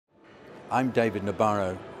I'm David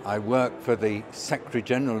Nabarro. I work for the Secretary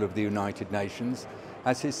General of the United Nations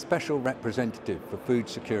as his special representative for food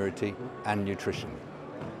security and nutrition.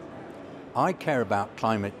 I care about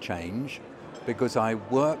climate change because I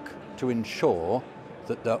work to ensure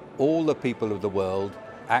that all the people of the world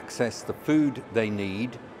access the food they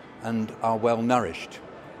need and are well nourished.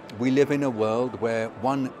 We live in a world where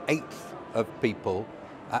 1/8 of people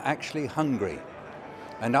are actually hungry.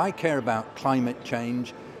 And I care about climate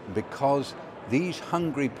change because these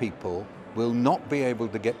hungry people will not be able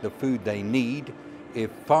to get the food they need if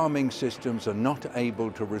farming systems are not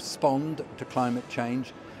able to respond to climate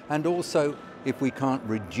change, and also if we can't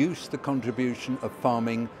reduce the contribution of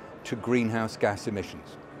farming to greenhouse gas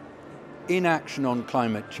emissions. Inaction on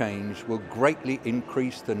climate change will greatly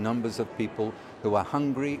increase the numbers of people who are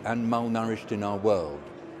hungry and malnourished in our world.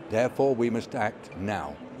 Therefore, we must act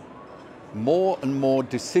now. More and more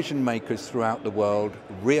decision makers throughout the world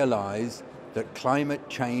realize that climate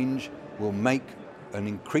change will make an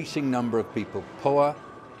increasing number of people poor,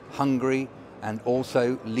 hungry, and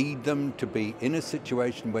also lead them to be in a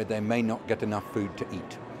situation where they may not get enough food to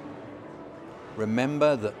eat.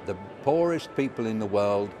 Remember that the poorest people in the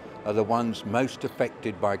world are the ones most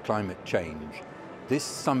affected by climate change. This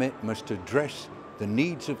summit must address the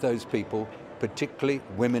needs of those people, particularly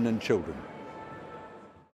women and children.